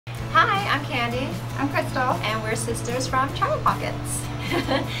Hi, I'm Candy. I'm Crystal. And we're sisters from Travel Pockets.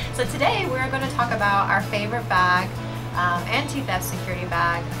 So today we're going to talk about our favorite bag, anti-theft security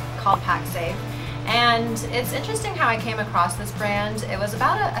bag called Pacsafe. And it's interesting how I came across this brand. It was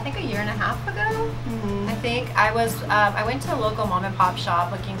about, I think, a year and a half ago. I think I went to a local mom and pop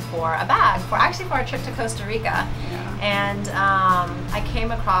shop looking for a bag for our trip to Costa Rica. And I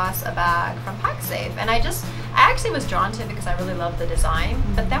came across a bag from Pacsafe, and I actually was drawn to it because I really loved the design.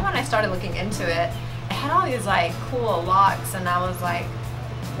 But then when I started looking into it, it had all these like cool locks, and I was like,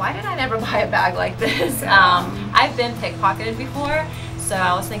 why did I never buy a bag like this? I've been pickpocketed before, so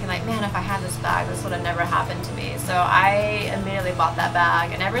I was thinking like, man, if I had this bag, this would have never happened to me. So I immediately bought that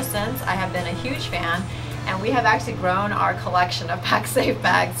bag, and ever since I have been a huge fan, and we have actually grown our collection of Pacsafe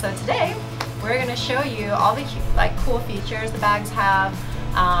bags. So today we're going to show you all the cool features the bags have,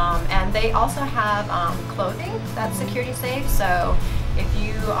 and they also have clothing that's security safe. So if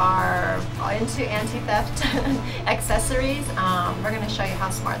you are into anti-theft accessories, we're going to show you how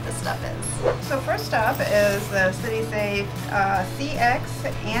smart this stuff is. So first up is the Citysafe CX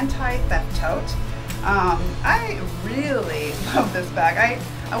Anti-Theft Tote. I really love this bag.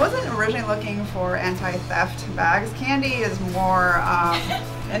 I wasn't originally looking for anti-theft bags. Candy is more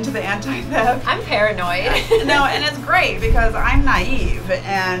into the anti-theft. I'm paranoid. No, and it's great because I'm naive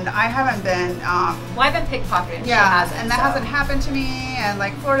and I haven't been. Well, I've been pickpocketed. Yeah, and that hasn't happened to me. And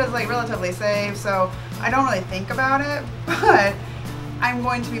like Florida's like relatively safe, so I don't really think about it. But I'm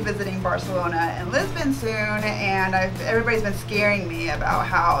going to be visiting Barcelona and Lisbon soon, and everybody's been scaring me about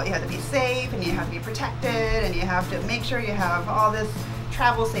how you have to be safe and you have to be protected and you have to make sure you have all this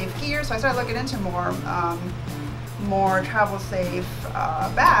travel safe gear. So I started looking into more travel safe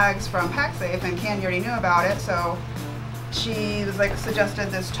bags from Pacsafe, and Candy already knew about it, so she was like suggested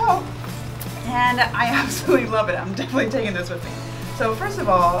this tote, and I absolutely love it. I'm definitely taking this with me. So first of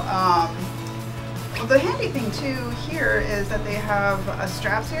all, the handy thing too here is that they have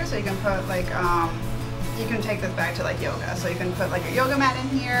straps here, so you can put like you can take this bag to like yoga, so you can put like a yoga mat in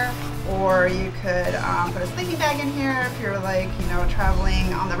here, or you could put a sleeping bag in here if you're like, you know,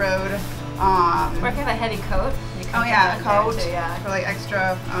 traveling on the road. Or if you have a heavy coat, you can a coat too, yeah. For like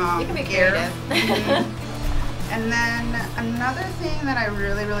extra you can be gear. creative. And then another thing that I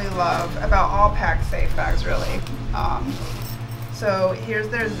really love about all Pacsafe bags, really. So here's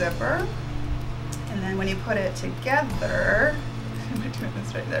their zipper, and then when you put it together, am I doing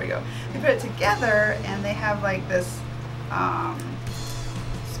this right? There we go. You put it together, and they have like this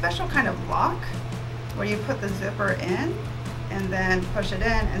special kind of lock where you put the zipper in and then push it in,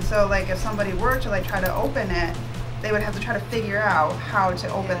 and so like if somebody were to like try to open it, they would have to try to figure out how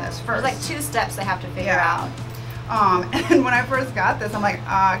to open this first. There's like 2 steps they have to figure out. And when I first got this, I'm like,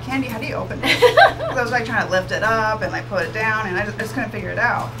 Candy, how do you open this? Because I was like trying to lift it up and like put it down, and I just couldn't figure it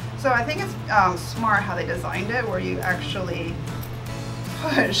out. So I think it's smart how they designed it, where you actually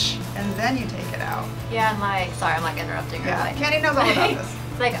push and then you take it out. Yeah, and like, sorry, I'm like interrupting. Yeah, like, Candy knows all about this.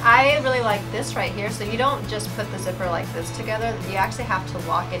 Like, I really like this right here. So you don't just put the zipper like this together. You actually have to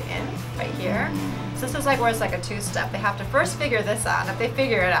lock it in right here. So this is like where it's like a 2-step. They have to first figure this out. And if they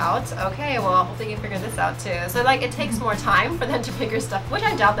figure it out, okay, well, hopefully you can figure this out too. So like it takes more time for them to figure stuff, which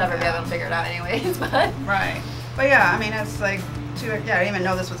I doubt they'll ever be able to figure it out anyways. But right. But yeah, I mean, it's like, I didn't even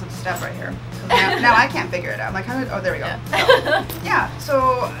know this was a step right here. Now I can't figure it out. I'm like, oh, there we go. Yeah. So, yeah,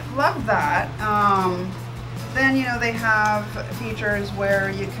 so love that. Then, you know, they have features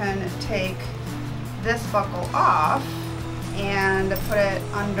where you can take this buckle off and put it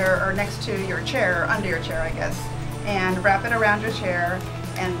under or next to your chair, under your chair, I guess, and wrap it around your chair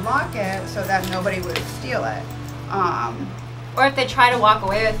and lock it so that nobody would steal it. Or if they try to walk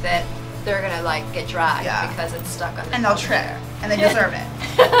away with it, they're gonna like get dragged because it's stuck on. And they'll trip, and they deserve it.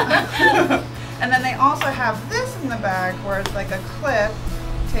 And then they also have this in the bag where it's like a clip.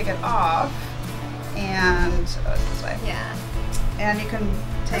 Take it off, and this way. Yeah. And you can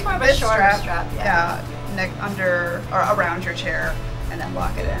take more of this a shorter strap, neck under or around your chair, and then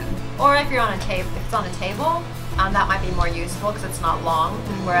lock it in. Or if you're on a table, if it's on a table, that might be more useful because it's not long,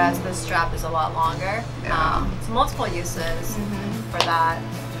 whereas this strap is a lot longer. So multiple uses for that.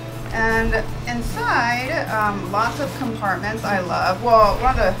 And inside, lots of compartments I love. Well,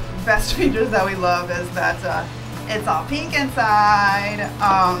 one of the best features that we love is that it's all pink inside,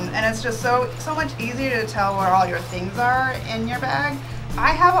 and it's just so much easier to tell where all your things are in your bag.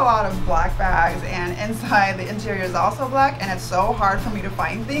 I have a lot of black bags, and inside the interior is also black, and it's so hard for me to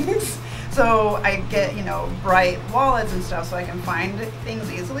find things. So I get, you know, bright wallets and stuff so I can find things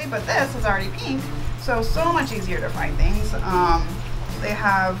easily, but this is already pink, so much easier to find things. They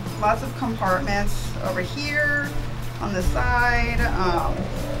have lots of compartments over here on the side.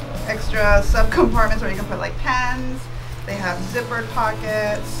 extra sub-compartments where you can put like pens. They have zippered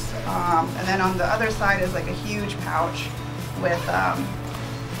pockets, and then on the other side is like a huge pouch with,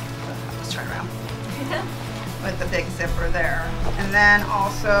 let's turn around, with the big zipper there. And then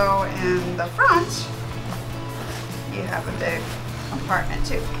also in the front, you have a big compartment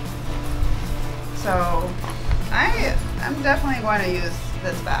too. So I'm definitely going to use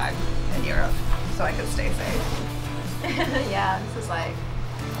this bag in Europe so I can stay safe. Yeah, this is like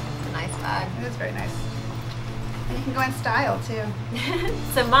a nice bag. It is very nice. And you can go in style too.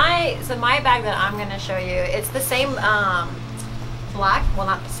 So my bag that I'm going to show you, it's the same black, well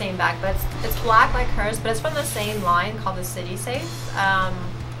not the same bag, but it's black like hers, but it's from the same line called the Citysafe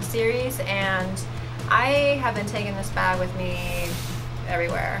series, and I have been taking this bag with me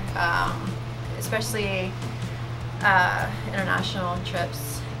everywhere, especially international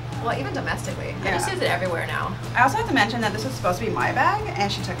trips. Well, even domestically. I just use it everywhere now. I also have to mention that this was supposed to be my bag,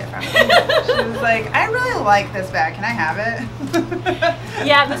 and she took it from me. She was like, I really like this bag. Can I have it?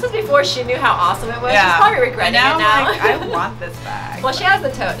 Yeah, this was before she knew how awesome it was. She's probably regretting it now. Like, I want this bag. Well, she has the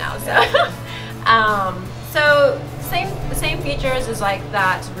tote now, so. So the same features as like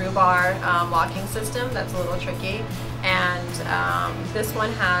that rhubarb locking system. That's a little tricky. And this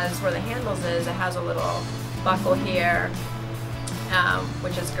one has, where the handles is, it has a little buckle here.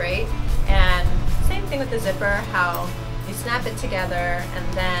 Which is great. And same thing with the zipper, how you snap it together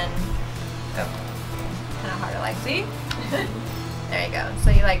and then, kind of hard to like, see? There you go. So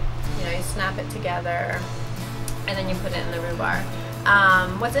you you snap it together and then you put it in the rhubarb.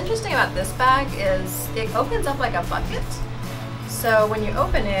 What's interesting about this bag is it opens up like a bucket. So when you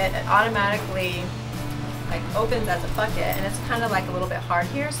open it, it automatically opens as a bucket, and it's kind of like a little bit hard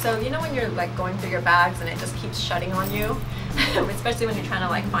here. So you know when you're like going through your bags and it just keeps shutting on you, especially when you're trying to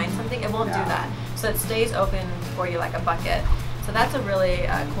like find something, it won't do that. So it stays open for you like a bucket. So that's a really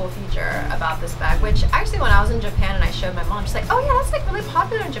cool feature about this bag, which actually when I was in Japan and I showed my mom, she's like, oh yeah, that's like really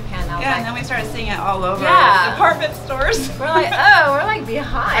popular in Japan now. Yeah, and then we started seeing it all over department stores. We're like, oh, we're like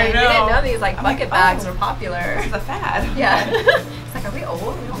behind. We didn't know these like bucket bags were popular. This is a fad. Yeah. It's like, are we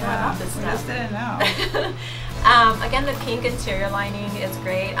old? We don't know about this stuff. We just didn't know. Again, the pink interior lining is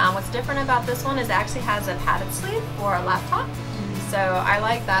great. What's different about this one is it actually has a padded sleeve for a laptop. So I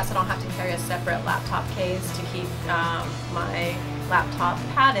like that, so I don't have to carry a separate laptop case to keep my laptop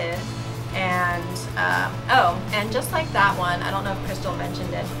padded. And and just like that one, I don't know if Crystal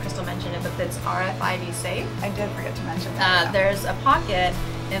mentioned it, but it's RFID safe. I did forget to mention that. There's a pocket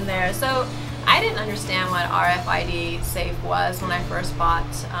in there. So I didn't understand what RFID safe was when I first bought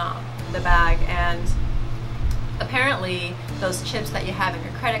the bag, and apparently those chips that you have in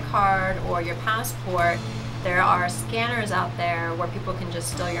your credit card or your passport, there are scanners out there where people can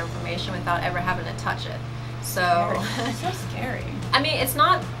just steal your information without ever having to touch it. So it's so scary. I mean, it's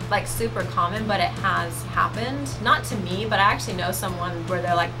not like super common, but it has happened. Not to me, but I actually know someone where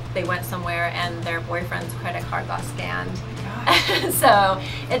they went somewhere and their boyfriend's credit card got scanned. So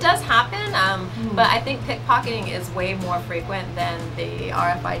it does happen, but I think pickpocketing is way more frequent than the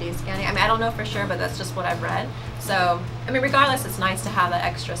RFID scanning. I mean, I don't know for sure, but that's just what I've read. So, I mean, regardless, it's nice to have that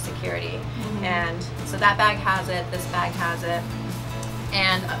extra security. And so that bag has it, this bag has it.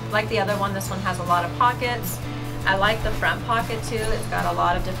 And like the other one, this one has a lot of pockets. I like the front pocket too. It's got a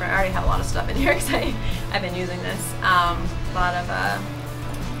lot of different, I already have a lot of stuff in here because I've been using this. A lot of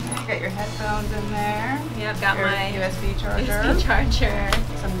you got your headphones in there. Yep, got my USB charger. USB charger.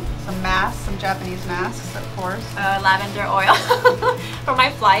 Some masks, some Japanese masks, of course. Lavender oil. For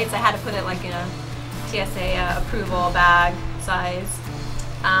my flights, I had to put it like in a TSA approval bag size.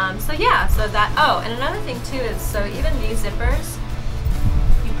 So yeah, so that, and another thing too is, so even these zippers,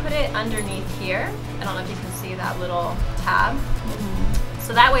 you put it underneath here. I don't know if you can see that little tab.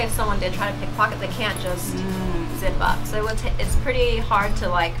 So that way if someone did try to pickpocket, they can't just zip up. So it's pretty hard to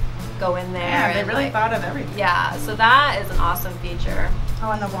like go in there. Yeah, they really thought of everything. Yeah, so that is an awesome feature.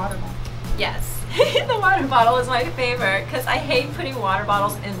 Oh, and the water bottle. Yes. The water bottle is my favorite because I hate putting water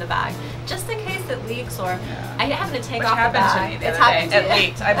bottles in the bag just in case it leaks, or I have to take off the bag. Which happened to me the other day. It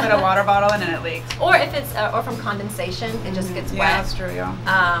leaked. I put a water bottle in and it leaked. Or if it's or from condensation, it just gets wet. Yeah, that's true.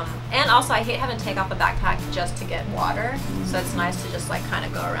 Yeah. And also I hate having to take off a backpack just to get water. So it's nice to just like kind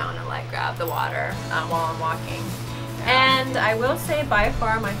of go around and like grab the water while I'm walking. And I will say by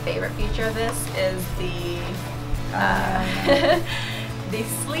far my favorite feature of this is the the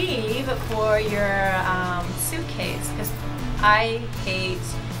sleeve for your suitcase, because I hate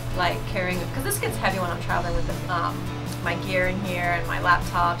like carrying, because this gets heavy when I'm traveling with my gear in here and my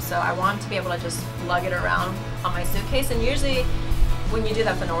laptop, so I want to be able to just lug it around on my suitcase. And usually when you do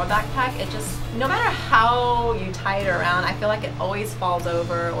that with a normal backpack, it just, no matter how you tie it around, I feel like it always falls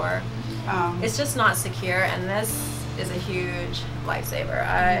over, or it's just not secure. And this is a huge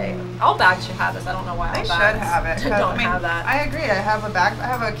lifesaver. All bags should have this. I don't know why all bags should have it. don't have that. I agree. I have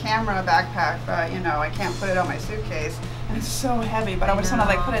a camera backpack, but you know, I can't put it on my suitcase, and it's so heavy. But I just want to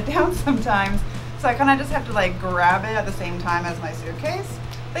like put it down sometimes, so I kind of just have to like grab it at the same time as my suitcase.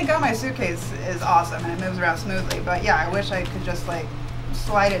 Thank God my suitcase is awesome and it moves around smoothly. But yeah, I wish I could just like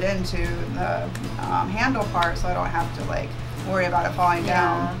slide it into the handle part, so I don't have to like worry about it falling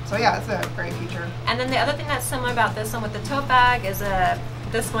down. So yeah, it's a great feature. And then the other thing that's similar about this one with the tote bag is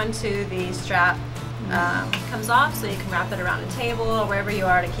this one too, the strap comes off, so you can wrap it around a table or wherever you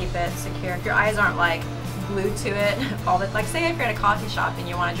are to keep it secure. If your eyes aren't like glued to it, like say if you're at a coffee shop and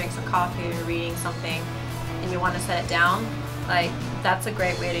you want to drink some coffee or you're reading something and you want to set it down, like that's a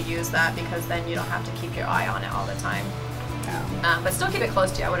great way to use that, because then you don't have to keep your eye on it all the time. But still keep it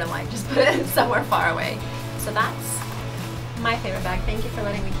close to you. I wouldn't like just put it somewhere far away. So that's my favorite bag. Thank you for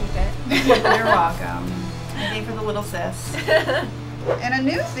letting me keep it. You're welcome. Thank you for the little sis. And a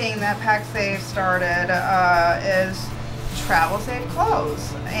new thing that Pacsafe started is travel safe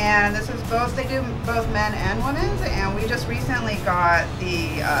clothes, and this is they do both men and women's. And we just recently got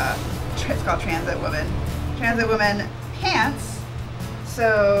the it's called Transit Women pants.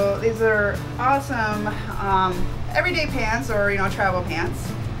 So these are awesome everyday pants, or travel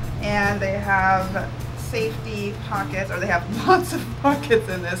pants, and they have safety pockets, or they have lots of pockets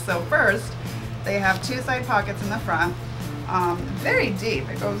in this. So first, they have 2 side pockets in the front, very deep.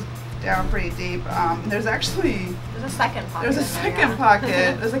 It goes down pretty deep. There's a second pocket. There's a second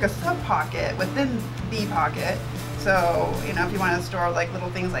pocket. There's like a sub pocket within the pocket. So if you want to store like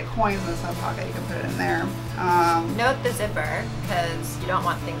little things like coins in the sub pocket, you can put it in there. Note the zipper, because you don't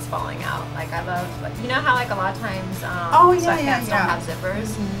want things falling out. Like I love, how like a lot of times sweatpants don't have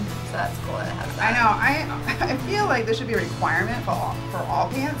zippers. So that's cool that it has that. I know. I feel like this should be a requirement for all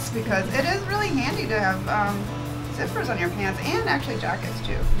pants, because it is really handy to have zippers on your pants, and actually jackets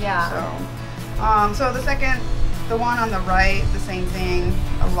too. Yeah. So the one on the right, the same thing,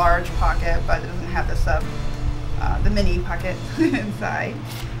 a large pocket, but it doesn't have the mini pocket inside.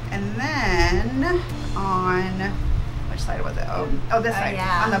 And then on which side was it? Oh, this side.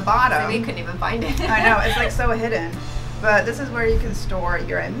 Yeah. On the bottom. So we couldn't even find it. I know, it's like so hidden. But this is where you can store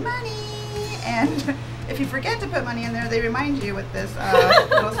your money, and if you forget to put money in there, they remind you with this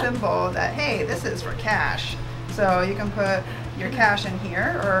little symbol that, hey, this is for cash. So you can put your cash in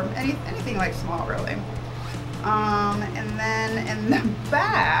here, or anything like small, really. And then in the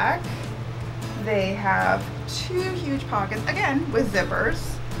back, they have 2 huge pockets, again with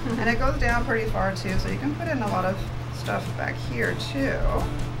zippers, and it goes down pretty far too, so you can put in a lot of stuff back here too.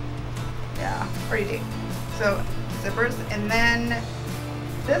 Yeah, pretty deep. So zippers, and then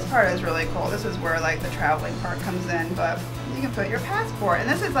this part is really cool. This is where like the traveling part comes in, but you can put your passport, and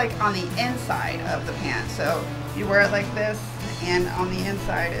this is like on the inside of the pants. So you wear it like this, and on the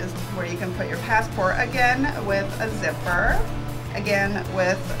inside is where you can put your passport, again with a zipper, again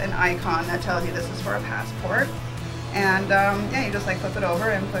with an icon that tells you this is for a passport. And yeah, you just like flip it over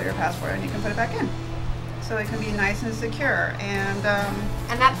and put your passport, and you can put it back in. So it can be nice and secure. And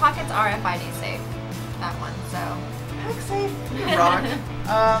that pocket's RFID safe, that one. So Pacsafe, you rock.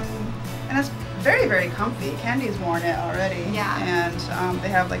 And it's very, very comfy. Candy's worn it already. Yeah. And they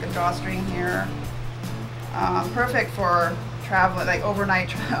have like a drawstring here. Perfect for traveling, like overnight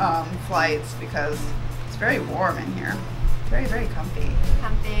flights, because it's very warm in here. Very, very comfy.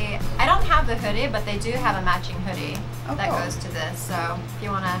 Comfy. I don't have the hoodie, but they do have a matching hoodie that cool. goes to this. So if you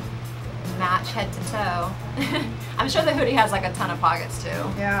want to match head to toe, I'm sure the hoodie has like a ton of pockets too.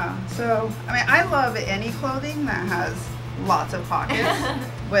 Yeah. So I mean, I love any clothing that has lots of pockets,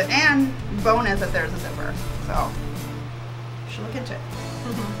 and bonus that there's a zipper. So you should look into it.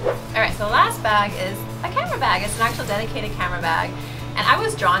 All right. So the last bag is a camera bag. It's an actual dedicated camera bag, and I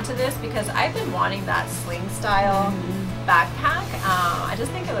was drawn to this because I've been wanting that Sling style backpack. I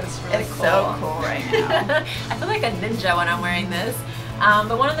just think it looks really cool. It's so cool right now. I feel like a ninja when I'm wearing this.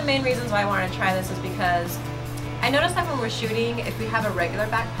 But one of the main reasons why I wanted to try this is because I noticed that when we're shooting, if we have a regular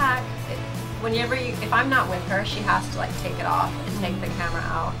backpack, if I'm not with her, she has to like take it off and take the camera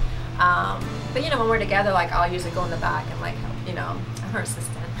out. But when we're together, like I'll usually go in the back and like, I'm her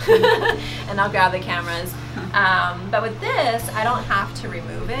assistant and I'll grab the cameras. But with this, I don't have to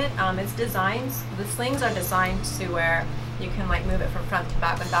remove it. It's designed, the slings are designed to where you can like move it from front to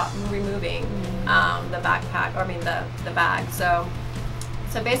back without removing the backpack, or I mean the bag. So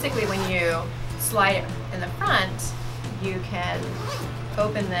basically when you slide it in the front, you can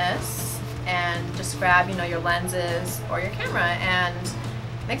open this and just grab, you know, your lenses or your camera, and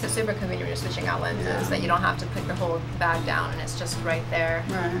it makes it super convenient when you're switching out lenses that you don't have to put your whole bag down, and it's just right there.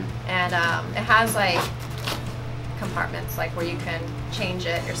 Right. And it has like compartments like where you can change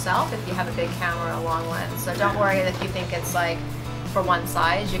it yourself if you have a big camera or a long lens. So don't worry if you think it's like for one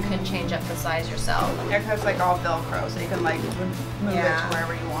size, you can change up the size yourself. Yeah, because it's like all Velcro, so you can like move it to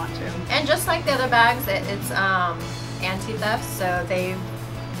wherever you want to. And just like the other bags, it's anti-theft, so they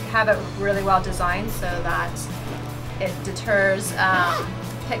have it really well designed so that it deters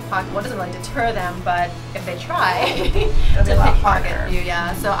pickpocket. Well, it doesn't really deter them, but if they try to pickpocket you,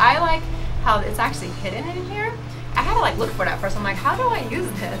 yeah. So I like how it's actually hidden in here. I had to like look for it at first. I'm like, how do I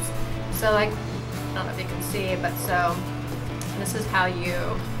use this? So like, I don't know if you can see, but so this is how you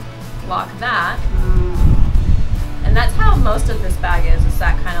lock that. And that's how most of this bag is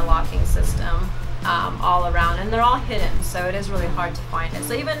that kind of locking system all around. And they're all hidden, so it is really hard to find it.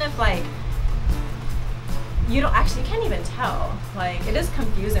 So even if like, you can't even tell. Like, it is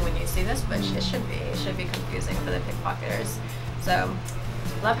confusing when you see this, but it should be confusing for the pickpocketers. So,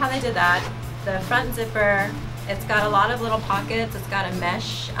 love how they did that. The front zipper, it's got a lot of little pockets. It's got a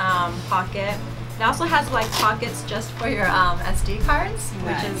mesh pocket. It also has like pockets just for your SD cards,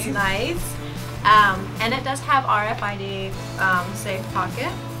 which is nice. And it does have RFID safe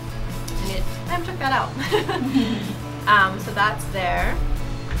pocket. And I took that out. So that's there.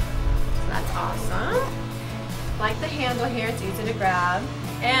 So that's awesome. Like the handle here, it's easy to grab.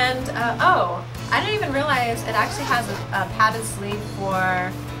 And oh, I didn't even realize it actually has a padded sleeve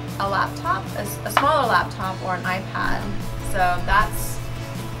for a laptop, a smaller laptop or an iPad. So that's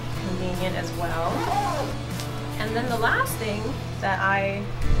convenient as well. And then the last thing that I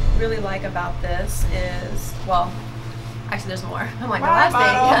really like about this is, well, actually there's more. I'm like, the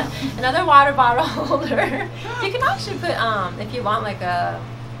last thing, another water bottle holder. You can actually put, if you want like a,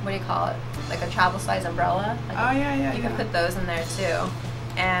 what do you call it? Like a travel size umbrella. Like you can put those in there too.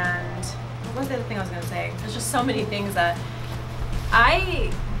 And what was the other thing I was gonna say? There's just so many things that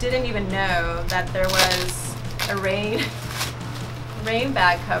I didn't even know that there was a rain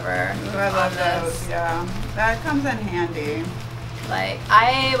bag cover. Ooh, I love those. Yeah, that comes in handy. Like,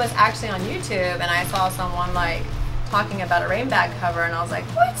 I was actually on YouTube and I saw someone like talking about a rain bag cover, and I was like,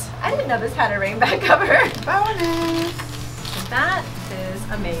 what? I didn't know this had a rain bag cover. Bonus. That is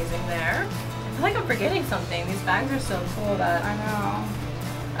amazing there. I feel like I'm forgetting something. These bags are so cool that I know.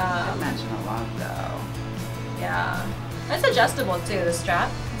 I mention a lot though. Yeah. It's adjustable too, the strap.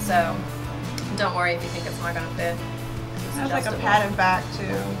 So don't worry if you think it's not gonna fit. It's like a padded back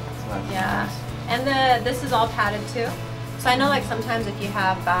too. Yeah. And this is all padded too. So I know like sometimes if you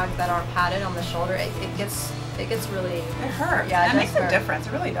have bags that aren't padded on the shoulder, it gets really, it hurts. Yeah, it makes a difference.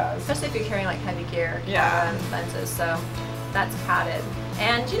 It really does. Especially if you're carrying like heavy gear, lenses. So that's padded.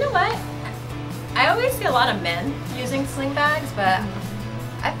 And you know what? I always see a lot of men using sling bags, but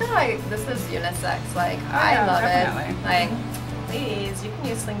I feel like this is unisex. Like, I love it. Like, please, you can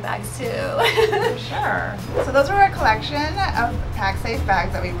use sling bags too. For sure. So those are our collection of Pacsafe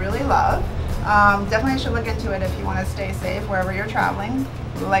bags that we really love. Definitely should look into it if you want to stay safe wherever you're traveling,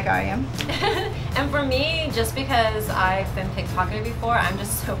 like I am. And for me, just because I've been pickpocketed before, I'm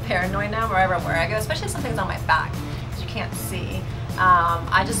just so paranoid now where I go, especially if something's on my back, because you can't see.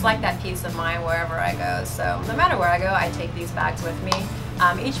 I just like that peace of mind wherever I go. So no matter where I go, I take these bags with me.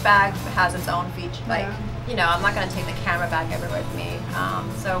 Each bag has its own feature. Like, you know, I'm not going to take the camera bag everywhere with me.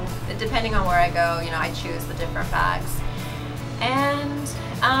 So depending on where I go, you know, I choose the different bags. And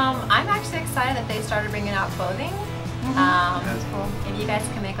I'm actually excited that they started bringing out clothing. That's cool. If you guys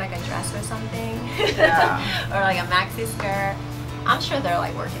can make like a dress or something, or like a maxi skirt, I'm sure they're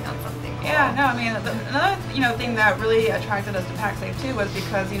like working on something cool. Yeah, no, I mean, another thing that really attracted us to Pacsafe too was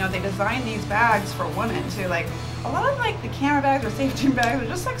because they designed these bags for women too. Like a lot of like the camera bags or safety bags are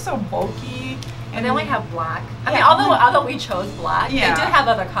just like so bulky. And they only have black. I mean, although we chose black, they do have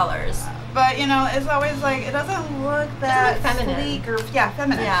other colors. But you know, it's always like it doesn't look that sleek or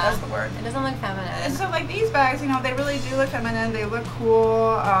feminine. Yeah, that's the word. It doesn't look feminine. And so like these bags, you know, they really do look feminine. They look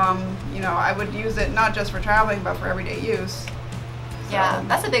cool. You know, I would use it not just for traveling, but for everyday use. So. Yeah,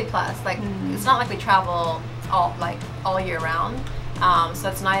 that's a big plus. Like, it's not like we travel all year round. So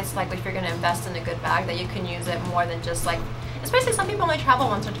it's nice, like if you're going to invest in a good bag, that you can use it more than just like, especially some people only travel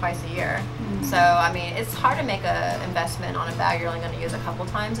once or twice a year. So I mean, it's hard to make an investment on a bag you're only going to use a couple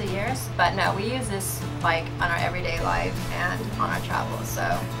times a year. But no, we use this like on our everyday life and on our travels. So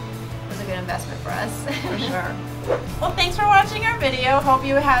it was a good investment for us. For sure. Well, thanks for watching our video. Hope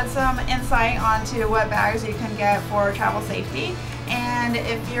you had some insight onto what bags you can get for travel safety. And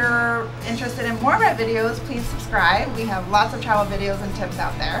if you're interested in more of our videos, please subscribe. We have lots of travel videos and tips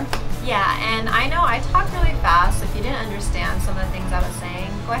out there. Yeah, and I know I talk really fast, so if you didn't understand some of the things I was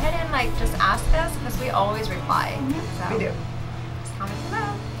saying, go ahead and like just ask us because we always reply. So We do. just comment below.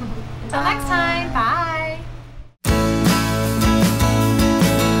 Until next time, bye.